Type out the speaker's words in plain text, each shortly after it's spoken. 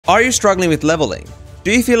Are you struggling with leveling?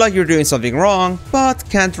 Do you feel like you're doing something wrong, but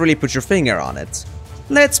can't really put your finger on it?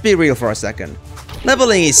 Let's be real for a second.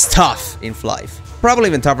 Leveling is tough in Flyff. Probably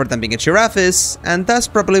even tougher than being a giraffe is, and that's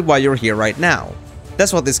probably why you're here right now.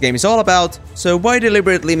 That's what this game is all about, so why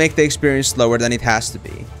deliberately make the experience slower than it has to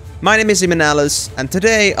be? My name is Emenalus, and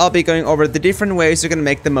today I'll be going over the different ways you can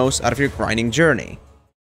make the most out of your grinding journey.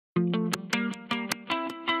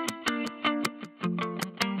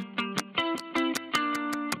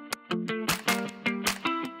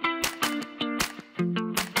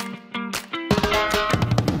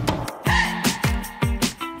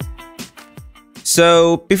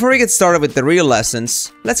 So, before we get started with the real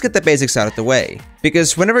lessons, let's get the basics out of the way.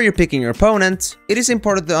 Because whenever you're picking your opponent, it is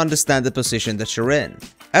important to understand the position that you're in.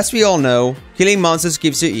 As we all know, killing monsters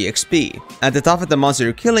gives you EXP, and the tougher the monster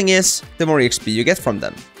you're killing is, the more EXP you get from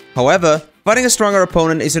them. However, fighting a stronger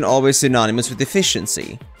opponent isn't always synonymous with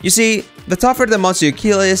efficiency. You see, the tougher the monster you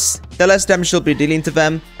kill is, the less damage you'll be dealing to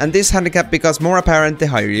them, and this handicap becomes more apparent the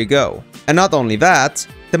higher you go. And not only that,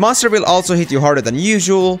 the monster will also hit you harder than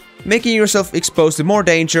usual, making yourself exposed to more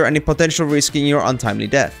danger and in potential risking your untimely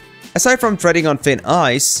death. Aside from treading on thin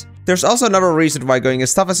ice, there's also another reason why going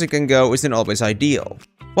as tough as you can go isn't always ideal.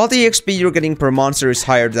 While the EXP you're getting per monster is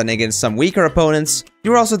higher than against some weaker opponents,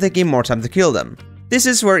 you're also taking more time to kill them. This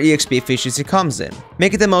is where EXP efficiency comes in,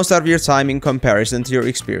 making the most out of your time in comparison to your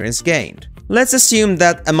experience gained. Let's assume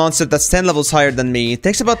that a monster that's 10 levels higher than me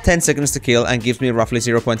takes about 10 seconds to kill and gives me roughly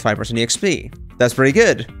 0.5% EXP. That's pretty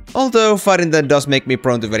good. Although fighting them does make me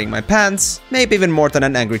prone to wetting my pants, maybe even more than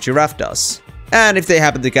an angry giraffe does. And if they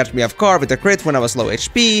happen to catch me off guard with a crit when I was low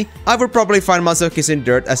HP, I would probably find myself kissing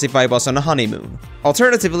dirt as if I was on a honeymoon.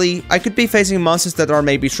 Alternatively, I could be facing monsters that are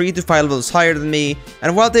maybe 3 to 5 levels higher than me,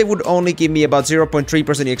 and while they would only give me about 0.3%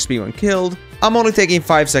 EXP when killed, I'm only taking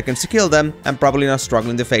 5 seconds to kill them and probably not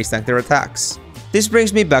struggling to face tank their attacks. This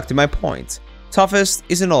brings me back to my point. Toughest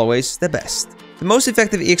isn't always the best. The most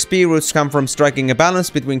effective EXP routes come from striking a balance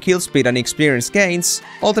between kill speed and experience gains,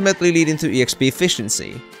 ultimately leading to EXP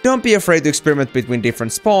efficiency. Don't be afraid to experiment between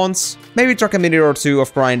different spawns, maybe track a minute or two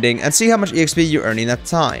of grinding and see how much EXP you earn in that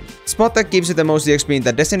time. The spot that gives you the most EXP in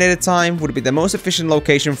that designated time would be the most efficient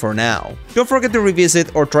location for now. Don't forget to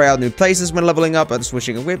revisit or try out new places when leveling up and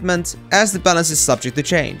switching equipment, as the balance is subject to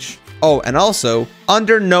change. Oh, and also,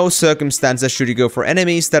 under no circumstances should you go for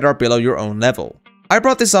enemies that are below your own level. I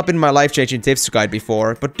brought this up in my life-changing tips guide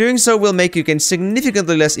before, but doing so will make you gain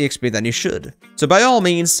significantly less EXP than you should. So by all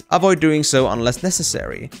means, avoid doing so unless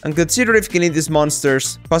necessary, and consider if killing these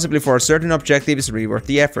monsters, possibly for a certain objective, is really worth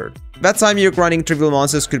the effort. That time you're grinding trivial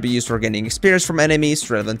monsters could be used for gaining experience from enemies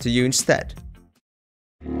relevant to you instead.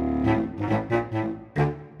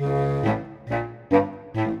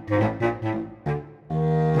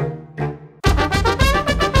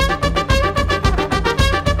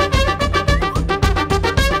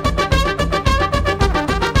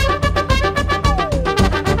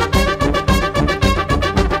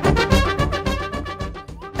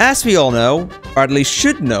 As we all know, or at least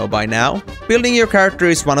should know by now, building your character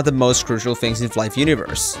is one of the most crucial things in Flyff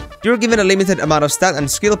Universe. You're given a limited amount of stat and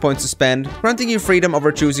skill points to spend, granting you freedom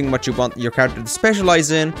over choosing what you want your character to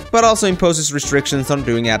specialize in, but also imposes restrictions on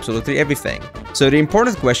doing absolutely everything. So the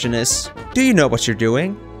important question is, do you know what you're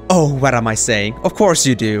doing? Oh, what am I saying? Of course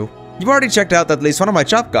you do. You've already checked out at least one of my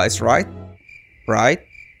job guides, right? Right?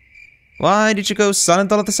 Why did you go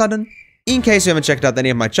silent all of a sudden? In case you haven't checked out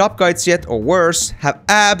any of my job guides yet, or worse, have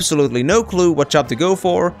absolutely no clue what job to go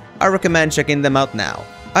for, I recommend checking them out now.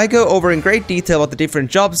 I go over in great detail what the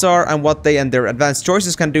different jobs are and what they and their advanced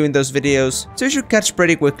choices can do in those videos, so you should catch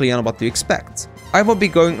pretty quickly on what to expect. I won't be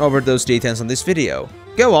going over those details on this video.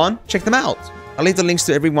 Go on, check them out. I'll leave the links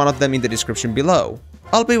to every one of them in the description below.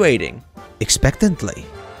 I'll be waiting. Expectantly.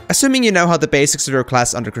 Assuming you now have the basics of your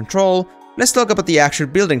class under control, let's talk about the actual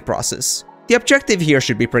building process. The objective here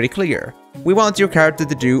should be pretty clear. We want your character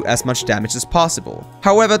to do as much damage as possible.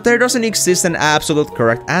 However, there doesn't exist an absolute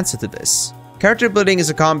correct answer to this. Character building is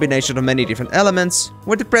a combination of many different elements,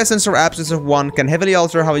 where the presence or absence of one can heavily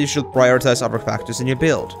alter how you should prioritize other factors in your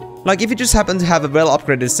build. Like if you just happen to have a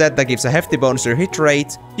well-upgraded set that gives a hefty bonus to your hit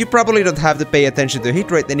rate, you probably don't have to pay attention to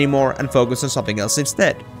hit rate anymore and focus on something else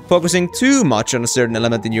instead. Focusing too much on a certain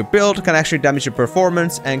element in your build can actually damage your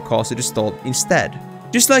performance and cause you to stall instead.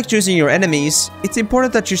 Just like choosing your enemies, it's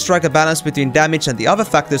important that you strike a balance between damage and the other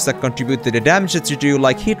factors that contribute to the damage that you do,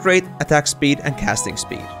 like hit rate, attack speed, and casting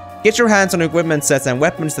speed. Get your hands on equipment sets and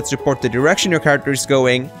weapons that support the direction your character is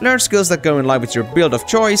going, learn skills that go in line with your build of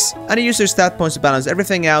choice, and use your stat points to balance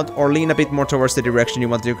everything out or lean a bit more towards the direction you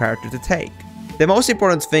want your character to take. The most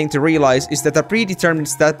important thing to realize is that a predetermined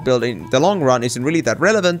stat build in the long run isn't really that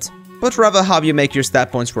relevant, but rather how you make your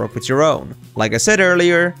stat points work with your own. Like I said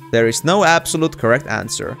earlier, there is no absolute correct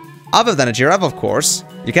answer. Other than a giraffe, of course.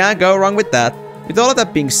 You can't go wrong with that. With all of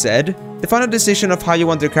that being said, the final decision of how you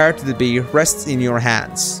want your character to be rests in your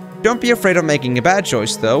hands. Don't be afraid of making a bad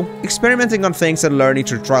choice though. Experimenting on things and learning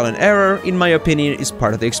through trial and error, in my opinion, is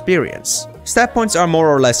part of the experience. Stat points are more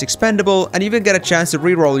or less expendable, and you even get a chance to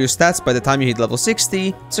reroll your stats by the time you hit level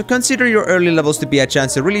 60, so consider your early levels to be a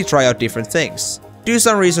chance to really try out different things. Do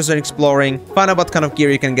some research and exploring, find out what kind of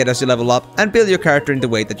gear you can get as you level up, and build your character in the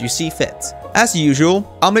way that you see fit. As usual,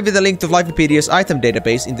 I'll leave the link to Flyffpedia's item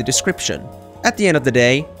database in the description. At the end of the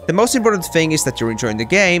day, the most important thing is that you're enjoying the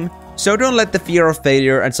game, so don't let the fear of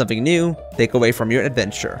failure and something new take away from your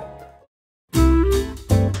adventure.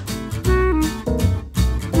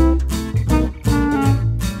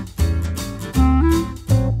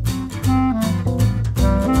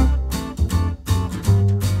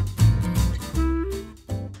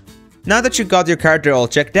 Now that you got your character all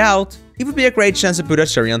checked out, it would be a great chance to put a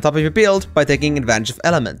cherry on top of your build by taking advantage of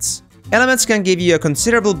elements. Elements can give you a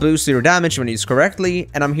considerable boost to your damage when used correctly,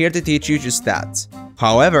 and I'm here to teach you just that.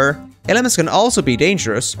 However, elements can also be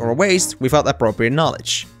dangerous or a waste without appropriate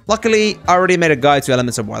knowledge. Luckily, I already made a guide to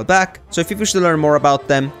elements a while back, so if you wish to learn more about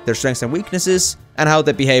them, their strengths and weaknesses, and how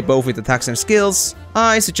they behave both with attacks and skills,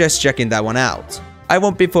 I suggest checking that one out. I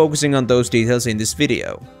won't be focusing on those details in this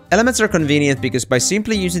video. Elements are convenient because by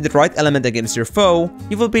simply using the right element against your foe,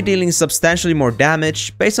 you will be dealing substantially more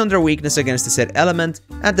damage based on their weakness against the said element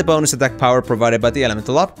and the bonus attack power provided by the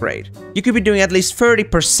elemental upgrade. You could be doing at least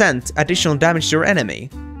 30% additional damage to your enemy.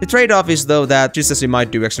 The trade-off is though that, just as you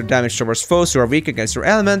might do extra damage towards foes who are weak against your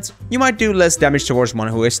element, you might do less damage towards one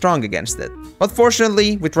who is strong against it. But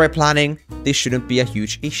fortunately, with right planning, this shouldn't be a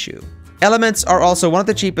huge issue. Elements are also one of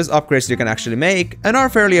the cheapest upgrades you can actually make, and are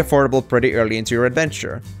fairly affordable pretty early into your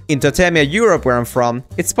adventure. In Totemia, Europe, where I'm from,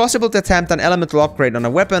 it's possible to attempt an elemental upgrade on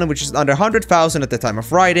a weapon which is under 100,000 at the time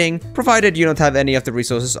of writing, provided you don't have any of the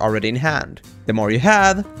resources already in hand. The more you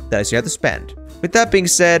have, the less you have to spend. With that being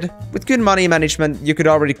said, with good money management, you could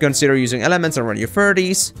already consider using elements around your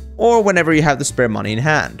 30s, or whenever you have the spare money in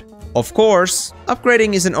hand. Of course,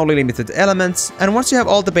 upgrading isn't only limited to elements, and once you have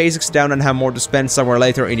all the basics down and have more to spend somewhere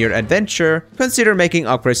later in your adventure, consider making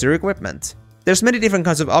upgrades to your equipment. There's many different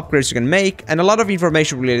kinds of upgrades you can make, and a lot of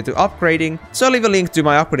information related to upgrading, so I'll leave a link to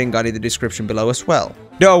my upgrading guide in the description below as well.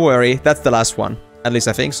 Don't worry, that's the last one. At least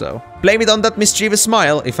I think so. Blame it on that mischievous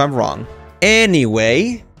smile if I'm wrong.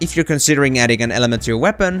 Anyway, if you're considering adding an element to your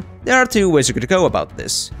weapon, there are two ways you could go about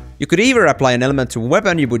this. You could either apply an element to a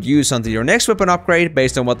weapon you would use until your next weapon upgrade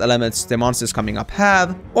based on what elements the monsters coming up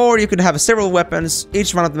have, or you could have several weapons,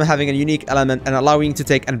 each one of them having a unique element and allowing you to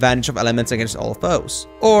take advantage of elements against all foes,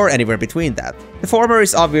 or anywhere between that. The former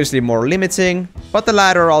is obviously more limiting, but the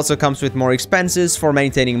latter also comes with more expenses for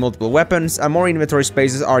maintaining multiple weapons, and more inventory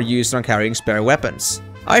spaces are used on carrying spare weapons.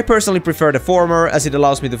 I personally prefer the former, as it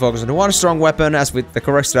allows me to focus on one strong weapon, as with the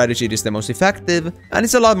correct strategy it is the most effective, and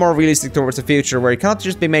it's a lot more realistic towards the future where you cannot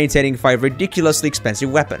just be maintaining 5 ridiculously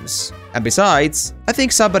expensive weapons. And besides, I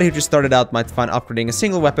think somebody who just started out might find upgrading a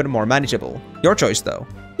single weapon more manageable. Your choice though.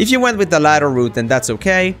 If you went with the latter route, then that's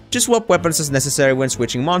okay, just swap weapons as necessary when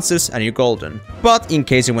switching monsters and you're golden. But in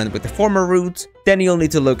case you went with the former route, then you'll need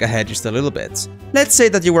to look ahead just a little bit. Let's say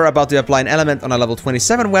that you were about to apply an element on a level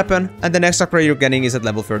 27 weapon, and the next upgrade you're getting is at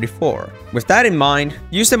level 34. With that in mind,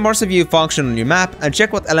 use the monster view function on your map and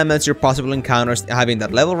check what elements your possible encounters have in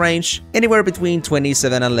that level range, anywhere between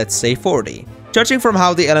 27 and let's say 40. Judging from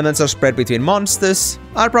how the elements are spread between monsters,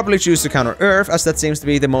 I'll probably choose to counter Earth, as that seems to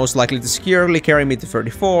be the most likely to securely carry me to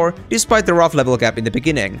 34, despite the rough level gap in the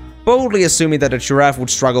beginning. Boldly assuming that a giraffe would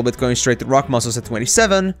struggle with going straight to rock muscles at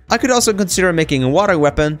 27, I could also consider making a water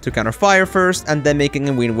weapon to counter fire first, and then making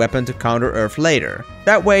a wind weapon to counter Earth later.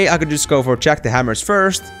 That way I could just go for Jack the Hammers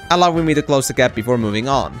first, allowing me to close the gap before moving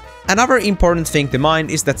on. Another important thing to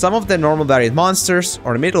mind is that some of the normal variant monsters,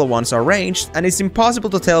 or the middle ones, are ranged, and it's impossible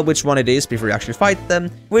to tell which one it is before you actually fight them,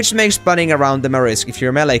 which makes planning around them a risk if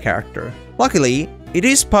you're a melee character. Luckily, it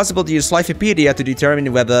is possible to use Flyffpedia to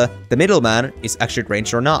determine whether the middleman is actually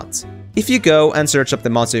ranged or not. If you go and search up the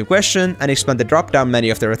monster in question and expand the drop-down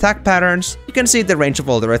menu of their attack patterns, you can see the range of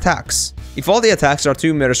all their attacks. If all the attacks are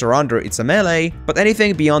 2 meters or under, it's a melee, but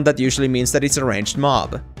anything beyond that usually means that it's a ranged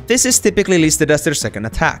mob. This is typically listed as their second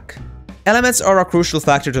attack. Elements are a crucial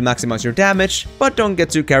factor to maximize your damage, but don't get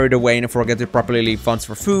too carried away and forget to properly leave funds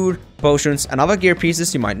for food, potions, and other gear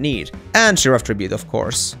pieces you might need. And Sheriff Tribute, of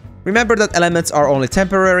course. Remember that elements are only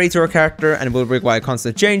temporary to your character and will require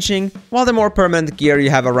constant changing, while the more permanent gear you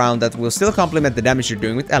have around that will still complement the damage you're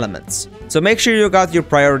doing with elements. So make sure you got your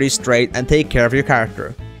priorities straight and take care of your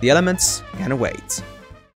character. The elements can wait.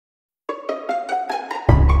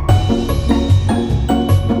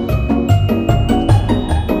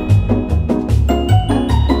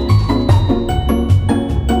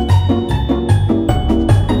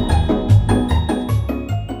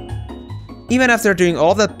 Even after doing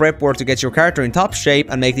all that prep work to get your character in top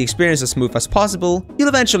shape and make the experience as smooth as possible, you'll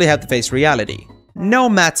eventually have to face reality. No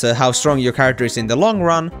matter how strong your character is in the long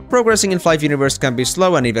run, progressing in Flyff Universe can be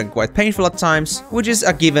slow and even quite painful at times, which is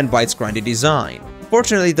a given by its grindy design.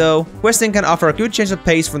 Fortunately though, questing can offer a good change of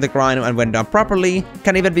pace from the grind, and when done properly,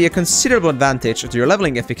 can even be a considerable advantage to your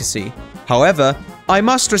leveling efficacy. However, I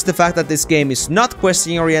must stress the fact that this game is not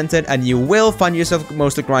questing oriented, and you will find yourself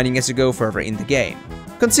mostly grinding as you go further in the game.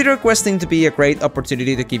 Consider questing to be a great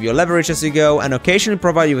opportunity to give you leverage as you go and occasionally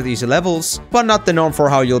provide you with easy levels, but not the norm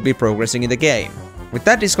for how you'll be progressing in the game. With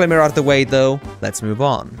that disclaimer out of the way though, let's move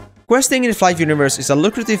on. Questing in Flyff Universe is a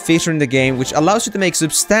lucrative feature in the game which allows you to make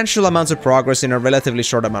substantial amounts of progress in a relatively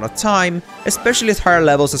short amount of time, especially at higher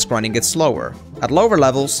levels as grinding gets slower. At lower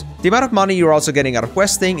levels, the amount of money you're also getting out of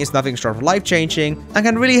questing is nothing short of life-changing and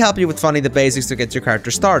can really help you with funding the basics to get your character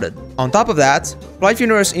started. On top of that, Flyff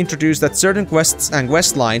Universe introduced that certain quests and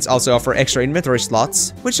quest lines also offer extra inventory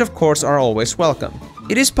slots, which of course are always welcome.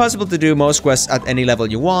 It is possible to do most quests at any level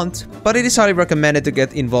you want, but it is highly recommended to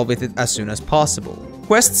get involved with it as soon as possible.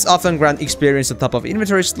 Quests often grant experience on top of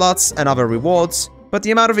inventory slots and other rewards, but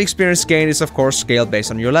the amount of experience gained is of course scaled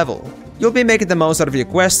based on your level. You'll be making the most out of your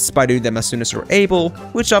quests by doing them as soon as you're able,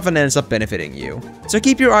 which often ends up benefiting you. So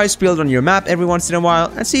keep your eyes peeled on your map every once in a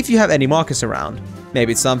while and see if you have any markers around.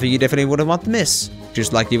 Maybe it's something you definitely wouldn't want to miss,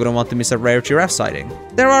 just like you wouldn't want to miss a rare giraffe sighting.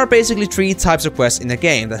 There are basically 3 types of quests in the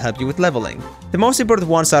game that help you with leveling. The most important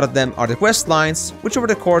ones out of them are the quest lines, which over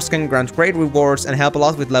the course can grant great rewards and help a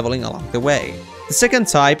lot with leveling along the way. The second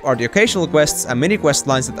type are the occasional quests and mini quest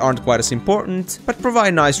lines that aren't quite as important, but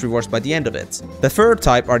provide nice rewards by the end of it. The third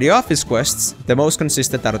type are the office quests, the most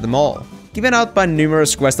consistent out of them all. Given out by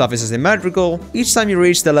numerous quest offices in Madrigal, each time you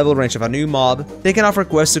reach the level range of a new mob, they can offer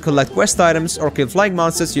quests to collect quest items or kill flying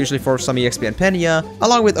monsters, usually for some EXP and Penia,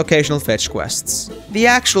 along with occasional fetch quests. The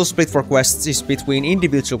actual split for quests is between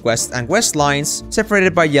individual quests and quest lines,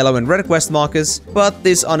 separated by yellow and red quest markers, but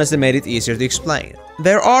this honestly made it easier to explain.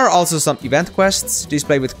 There are also some event quests,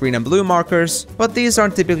 displayed with green and blue markers, but these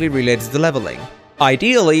aren't typically related to leveling.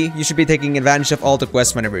 Ideally, you should be taking advantage of all the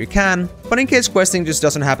quests whenever you can, but in case questing just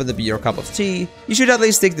doesn't happen to be your cup of tea, you should at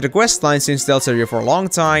least stick to the quest line since they'll serve you for a long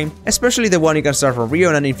time, especially the one you can start from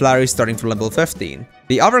Rion and Inflari starting from level 15.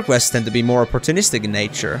 The other quests tend to be more opportunistic in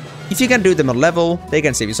nature. If you can do them at level, they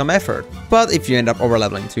can save you some effort, but if you end up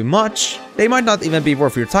overleveling too much, they might not even be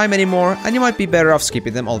worth your time anymore and you might be better off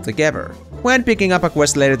skipping them altogether. When picking up a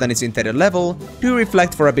quest later than its intended level, do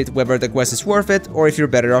reflect for a bit whether the quest is worth it or if you're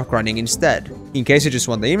better off grinding instead. In case you just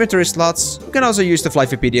want the inventory slots, you can also use the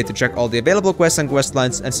Flyffipedia to check all the available quests and quest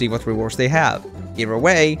lines and see what rewards they have. Either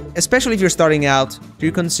way, especially if you're starting out,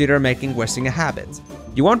 do consider making questing a habit.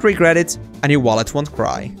 You won't regret it, and your wallet won't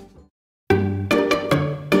cry.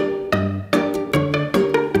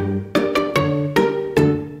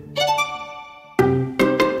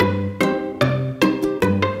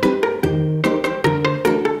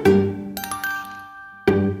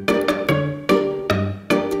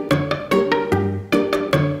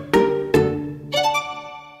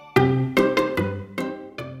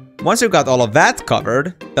 Once you've got all of that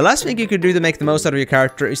covered, the last thing you could do to make the most out of your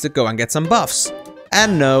character is to go and get some buffs.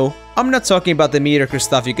 And no, I'm not talking about the mediocre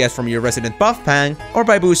stuff you get from your resident buff pang, or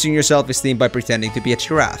by boosting your self-esteem by pretending to be a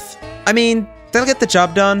giraffe. I mean, they'll get the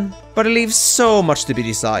job done, but it leaves so much to be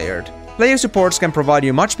desired. Player supports can provide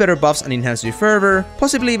you much better buffs and enhance you further,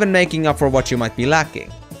 possibly even making up for what you might be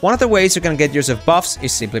lacking. One of the ways you can get yourself buffs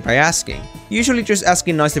is simply by asking. Usually just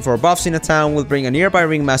asking nicely for buffs in a town will bring a nearby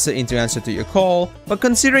ringmaster into answer to your call, but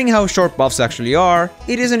considering how short buffs actually are,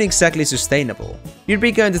 it isn't exactly sustainable. You'd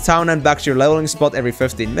be going to town and back to your leveling spot every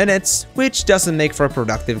 15 minutes, which doesn't make for a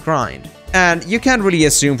productive grind. And you can't really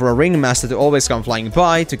assume for a ringmaster to always come flying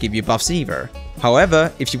by to give you buffs either.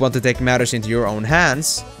 However, if you want to take matters into your own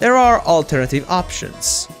hands, there are alternative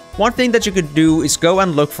options. One thing that you could do is go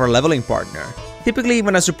and look for a leveling partner. Typically,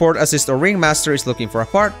 when a support assist or ringmaster is looking for a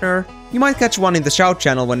partner, you might catch one in the shout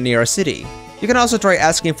channel when near a city. You can also try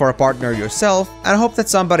asking for a partner yourself and hope that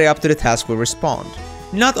somebody up to the task will respond.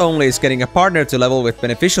 Not only is getting a partner to level with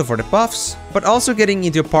beneficial for the buffs, but also getting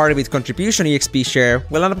into a party with contribution EXP share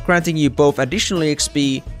will end up granting you both additional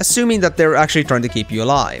EXP, assuming that they're actually trying to keep you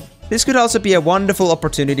alive. This could also be a wonderful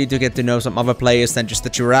opportunity to get to know some other players than just the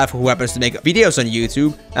giraffe who happens to make videos on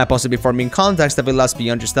YouTube, and possibly forming contacts that will last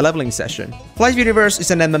beyond just a leveling session. Flyff Universe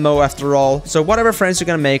is an MMO after all, so whatever friends you're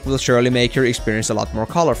gonna make will surely make your experience a lot more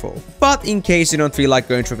colorful. But in case you don't feel like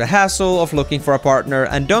going through the hassle of looking for a partner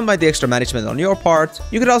and don't mind the extra management on your part,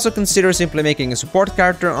 you could also consider simply making a support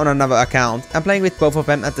character on another account and playing with both of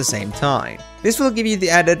them at the same time. This will give you the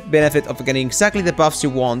added benefit of getting exactly the buffs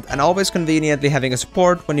you want and always conveniently having a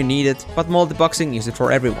support when you need it, but multi-boxing isn't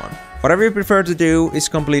for everyone. Whatever you prefer to do is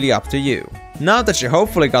completely up to you. Now that you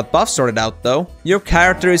hopefully got buffs sorted out though, your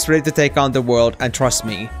character is ready to take on the world, and trust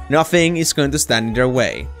me, nothing is going to stand in their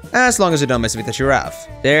way. As long as you don't mess with the giraffe,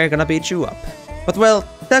 they're gonna beat you up. But well,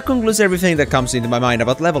 that concludes everything that comes into my mind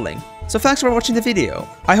about leveling. So thanks for watching the video.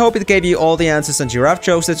 I hope it gave you all the answers and giraffe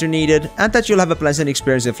jokes that you needed, and that you'll have a pleasant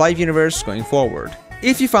experience in Flyff Universe going forward.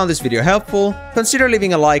 If you found this video helpful, consider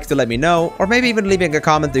leaving a like to let me know, or maybe even leaving a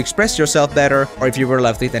comment to express yourself better, or if you were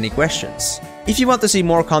left with any questions. If you want to see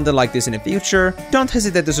more content like this in the future, don't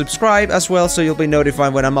hesitate to subscribe as well so you'll be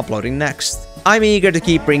notified when I'm uploading next. I'm eager to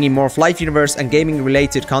keep bringing more Flyff Universe and gaming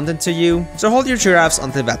related content to you, so hold your giraffes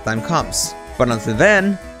until that time comes. But until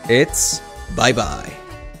then, it's bye bye.